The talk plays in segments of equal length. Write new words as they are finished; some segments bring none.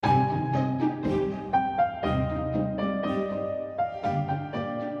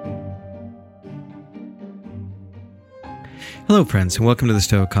Hello friends, and welcome to the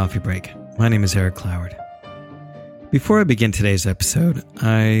Stoic Coffee Break. My name is Eric Cloward. Before I begin today's episode,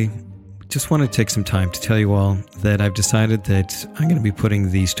 I just want to take some time to tell you all that I've decided that I'm going to be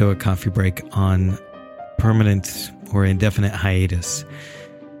putting the Stoic Coffee Break on permanent or indefinite hiatus.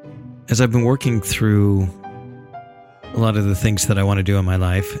 As I've been working through a lot of the things that I want to do in my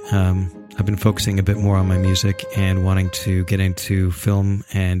life, I've been focusing a bit more on my music and wanting to get into film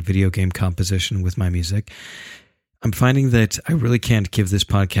and video game composition with my music. I'm finding that I really can't give this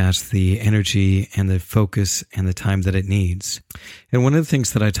podcast the energy and the focus and the time that it needs. And one of the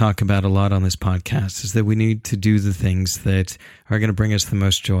things that I talk about a lot on this podcast is that we need to do the things that are going to bring us the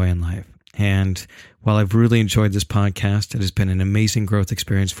most joy in life. And while I've really enjoyed this podcast, it has been an amazing growth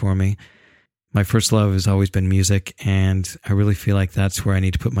experience for me. My first love has always been music, and I really feel like that's where I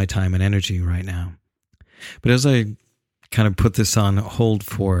need to put my time and energy right now. But as I kind of put this on hold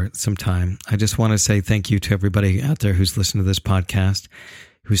for some time, I just want to say thank you to everybody out there who's listened to this podcast,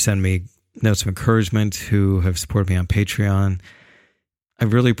 who send me notes of encouragement, who have supported me on Patreon.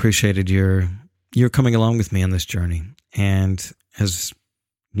 I've really appreciated your coming along with me on this journey. And as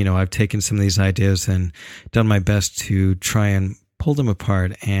you know, I've taken some of these ideas and done my best to try and pull them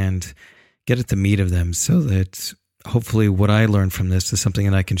apart and get at the meat of them so that hopefully what I learned from this is something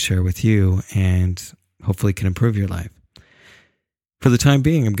that I can share with you and hopefully can improve your life. For the time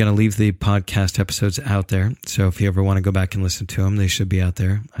being, I'm going to leave the podcast episodes out there. So if you ever want to go back and listen to them, they should be out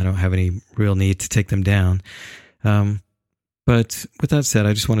there. I don't have any real need to take them down. But with that said,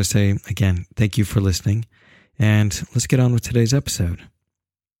 I just want to say, again, thank you for listening. And let's get on with today's episode.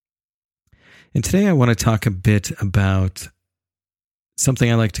 And today I want to talk a bit about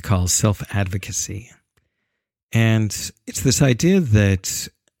something I like to call self-advocacy. And it's this idea that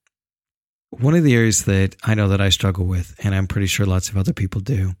one of the areas that I know that I struggle with, and I'm pretty sure lots of other people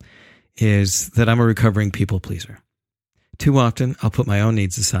do, is that I'm a recovering people pleaser. Too often, I'll put my own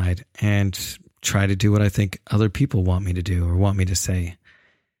needs aside and try to do what I think other people want me to do or want me to say.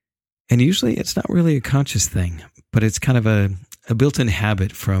 And usually it's not really a conscious thing, but it's kind of a built-in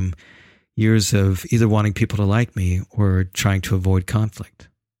habit from years of either wanting people to like me or trying to avoid conflict.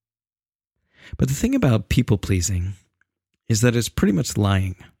 But the thing about people pleasing is that it's pretty much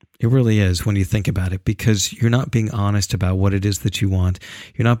lying. It really is when you think about it, because you're not being honest about what it is that you want.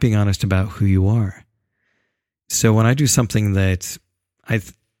 You're not being honest about who you are. So when I do something that I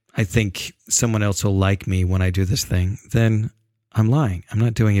think someone else will like me when I do this thing, then I'm lying. I'm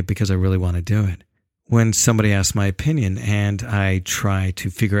not doing it because I really want to do it. When somebody asks my opinion and I try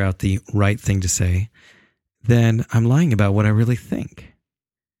to figure out the right thing to say, then I'm lying about what I really think.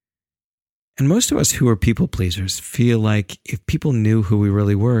 And most of us who are people pleasers feel like if people knew who we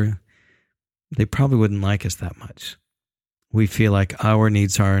really were, they probably wouldn't like us that much. We feel like our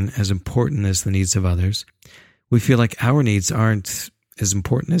needs aren't as important as the needs of others. We feel like our needs aren't as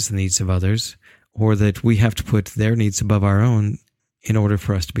important as the needs of others, or that we have to put their needs above our own in order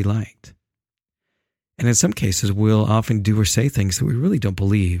for us to be liked. And in some cases, we'll often do or say things that we really don't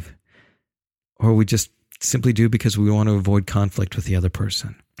believe, or we just simply do because we want to avoid conflict with the other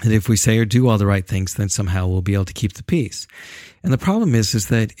person. And if we say or do all the right things, then somehow we'll be able to keep the peace. And the problem is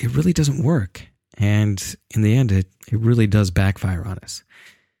that it really doesn't work. And in the end, it really does backfire on us.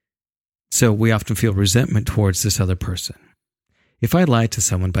 So we often feel resentment towards this other person. If I lie to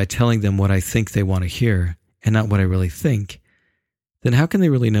someone by telling them what I think they want to hear and not what I really think, then how can they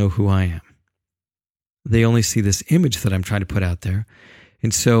really know who I am? They only see this image that I'm trying to put out there.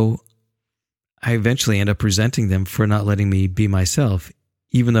 And so I eventually end up resenting them for not letting me be myself,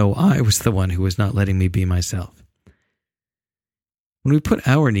 even though I was the one who was not letting me be myself. When we put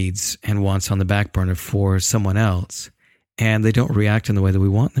our needs and wants on the back burner for someone else, and they don't react in the way that we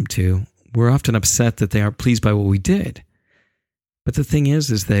want them to, we're often upset that they aren't pleased by what we did. But the thing is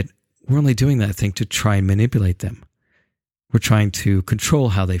that we're only doing that thing to try and manipulate them. We're trying to control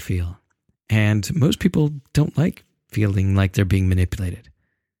how they feel. And most people don't like feeling like they're being manipulated.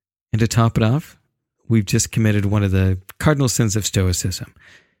 And to top it off, we've just committed one of the cardinal sins of Stoicism.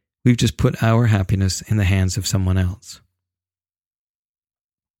 We've just put our happiness in the hands of someone else.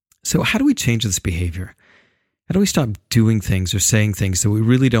 So how do we change this behavior? How do we stop doing things or saying things that we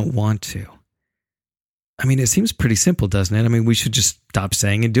really don't want to? I mean, it seems pretty simple, doesn't it? I mean, we should just stop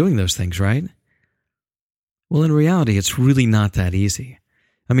saying and doing those things, right? Well, in reality, it's really not that easy.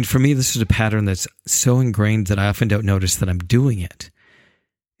 I mean, for me, this is a pattern that's so ingrained that I often don't notice that I'm doing it.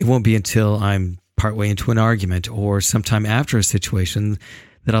 It won't be until I'm partway into an argument or sometime after a situation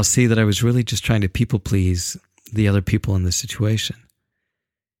that I'll see that I was really just trying to people please the other people in the situation.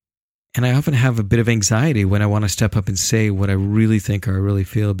 And I often have a bit of anxiety when I want to step up and say what I really think or I really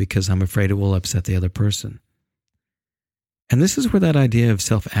feel because I'm afraid it will upset the other person. And this is where that idea of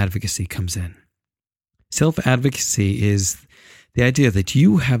self-advocacy comes in. Self-advocacy is the idea that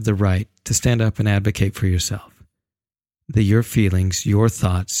you have the right to stand up and advocate for yourself, that your feelings, your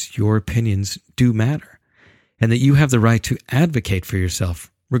thoughts, your opinions do matter, and that you have the right to advocate for yourself,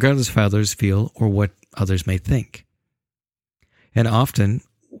 regardless of how others feel or what others may think. And often,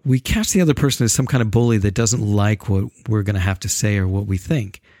 we catch the other person as some kind of bully that doesn't like what we're going to have to say or what we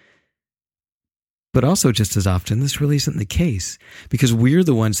think. But also, just as often, this really isn't the case, because we're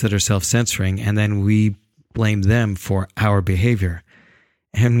the ones that are self-censoring, and then we blame them for our behavior.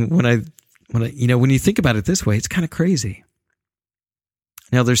 And when you think about it this way, it's kind of crazy.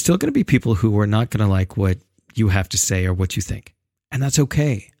 Now, there's still going to be people who are not going to like what you have to say or what you think, and that's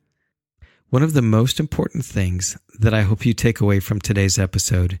okay. One of the most important things that I hope you take away from today's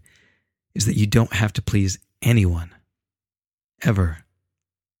episode is that you don't have to please anyone, ever.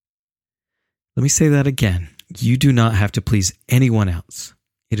 Let me say that again. You do not have to please anyone else.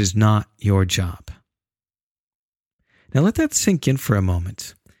 It is not your job. Now let that sink in for a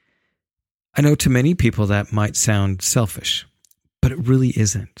moment. I know to many people that might sound selfish, but it really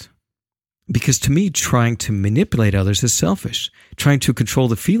isn't. Because to me, trying to manipulate others is selfish. Trying to control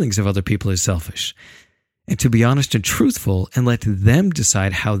the feelings of other people is selfish. And to be honest and truthful and let them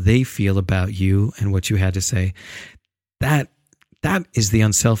decide how they feel about you and what you had to say, that is the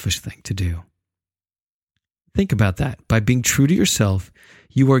unselfish thing to do. Think about that. By being true to yourself,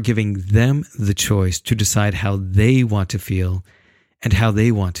 you are giving them the choice to decide how they want to feel and how they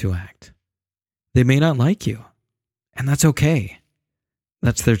want to act. They may not like you, and that's okay.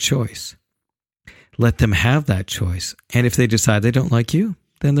 That's their choice. Let them have that choice. And if they decide they don't like you,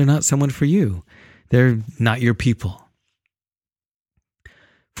 then they're not someone for you. They're not your people.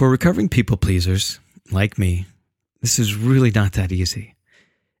 For recovering people pleasers, like me, this is really not that easy.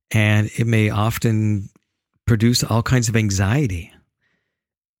 And it may often produce all kinds of anxiety.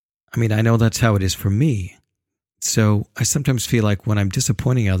 I mean, I know that's how it is for me. So I sometimes feel like when I'm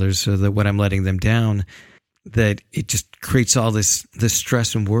disappointing others or that when I'm letting them down, that it just creates all this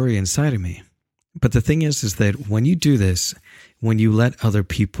stress and worry inside of me. But the thing is that when you do this, when you let other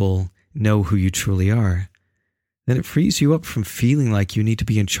people know who you truly are, then it frees you up from feeling like you need to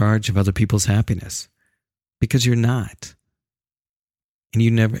be in charge of other people's happiness, because you're not. And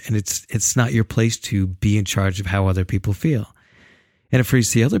it's not your place to be in charge of how other people feel. And it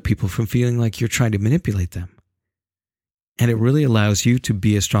frees the other people from feeling like you're trying to manipulate them. And it really allows you to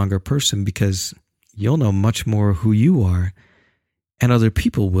be a stronger person, because you'll know much more who you are, and other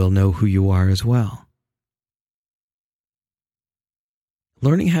people will know who you are as well.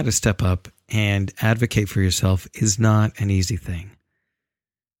 Learning how to step up and advocate for yourself is not an easy thing.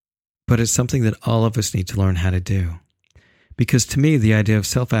 But it's something that all of us need to learn how to do. Because to me, the idea of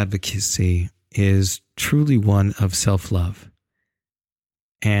self-advocacy is truly one of self-love.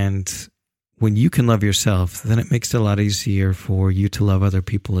 And when you can love yourself, then it makes it a lot easier for you to love other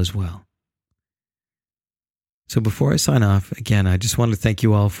people as well. So before I sign off, again, I just want to thank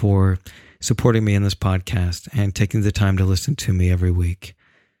you all for supporting me in this podcast and taking the time to listen to me every week.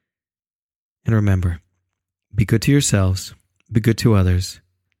 And remember, be good to yourselves, be good to others,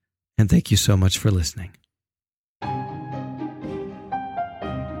 and thank you so much for listening.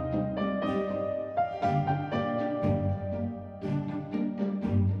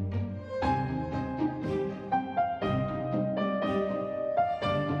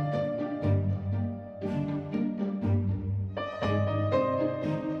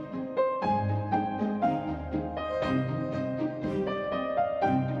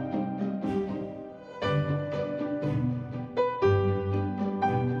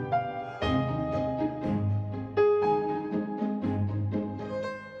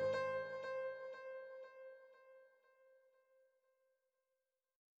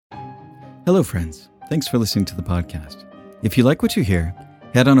 Hello, friends. Thanks for listening to the podcast. If you like what you hear,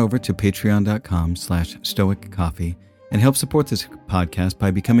 head on over to patreon.com/stoiccoffee and help support this podcast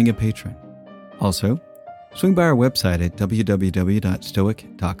by becoming a patron. Also, swing by our website at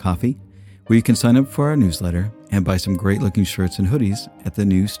www.stoic.coffee, where you can sign up for our newsletter and buy some great-looking shirts and hoodies at the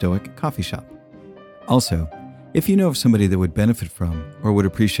new Stoic Coffee Shop. Also, if you know of somebody that would benefit from or would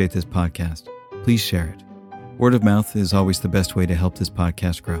appreciate this podcast, please share it. Word of mouth is always the best way to help this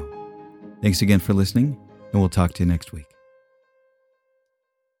podcast grow. Thanks again for listening, and we'll talk to you next week.